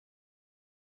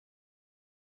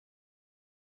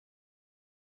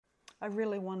I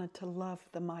really wanted to love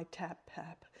the My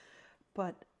TapPap,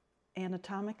 but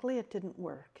anatomically it didn't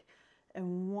work.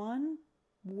 And one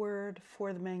word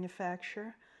for the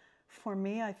manufacturer, for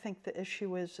me, I think the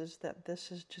issue is that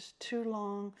this is just too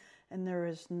long and there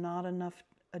is not enough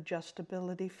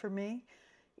adjustability for me,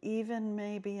 even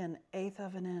maybe an eighth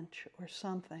of an inch or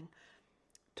something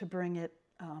to bring it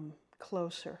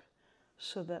closer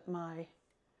so that my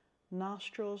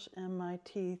nostrils and my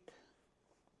teeth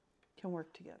can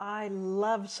work together. I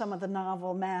love some of the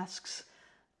novel masks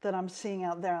that I'm seeing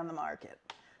out there on the market.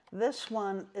 This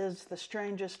one is the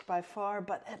strangest by far,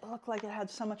 but it looked like it had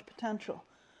so much potential.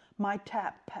 My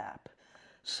TapPap.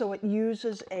 So it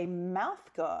uses a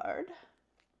mouth guard,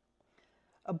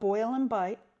 a boil and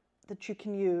bite that you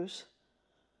can use,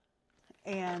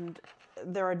 and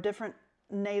there are different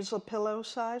nasal pillow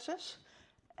sizes,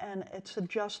 and it's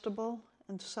adjustable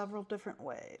in several different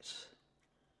ways.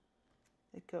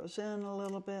 It goes in a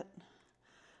little bit,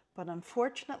 but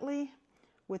unfortunately,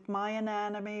 with my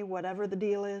anatomy, whatever the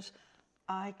deal is,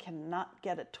 I cannot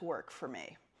get it to work for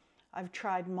me. I've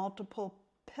tried multiple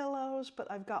pillows, but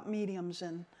I've got mediums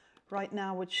in right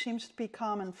now, which seems to be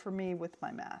common for me with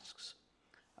my masks.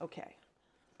 Okay.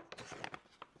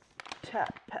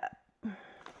 TapPap.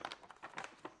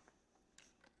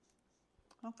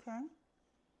 Okay.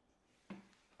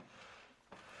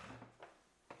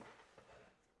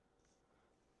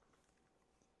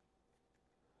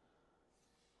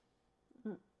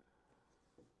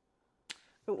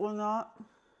 It will not.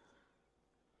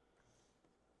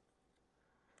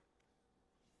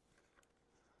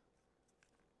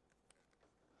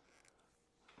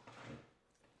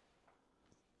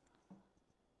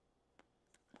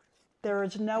 There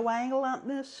is no angle on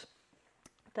this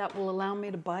that will allow me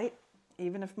to bite,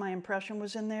 even if my impression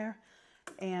was in there,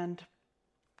 and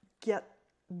get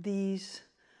these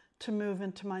to move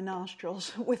into my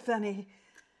nostrils with any,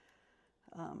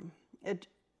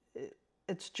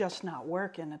 it's just not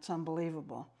working. It's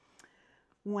unbelievable.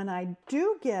 When I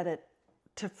do get it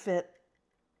to fit,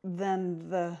 then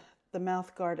the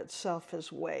mouth guard itself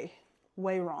is way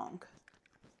wrong.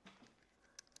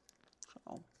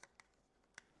 So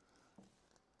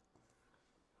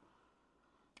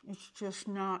it's just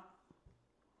not.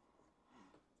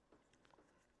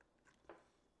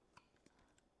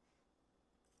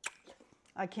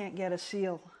 I can't get a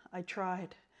seal. I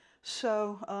tried.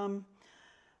 So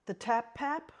the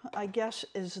TapPap, I guess,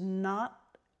 is not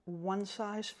one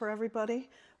size for everybody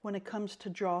when it comes to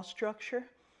jaw structure.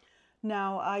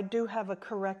 Now, I do have a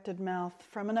corrected mouth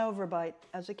from an overbite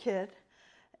as a kid,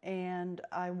 and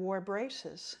I wore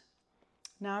braces.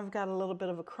 Now I've got a little bit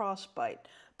of a crossbite,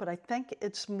 but I think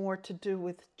it's more to do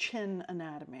with chin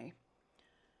anatomy.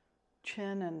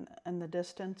 Chin and the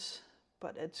distance,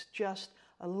 but it's just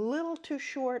a little too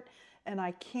short, and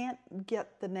I can't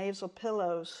get the nasal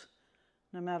pillows,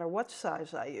 no matter what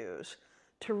size I use,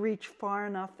 to reach far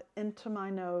enough into my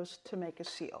nose to make a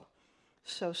seal.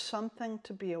 So something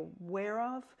to be aware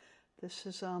of. This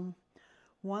is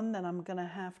one that I'm gonna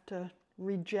have to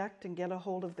reject and get a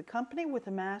hold of the company with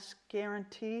a mask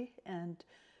guarantee and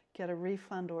get a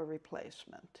refund or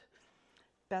replacement.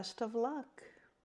 Best of luck.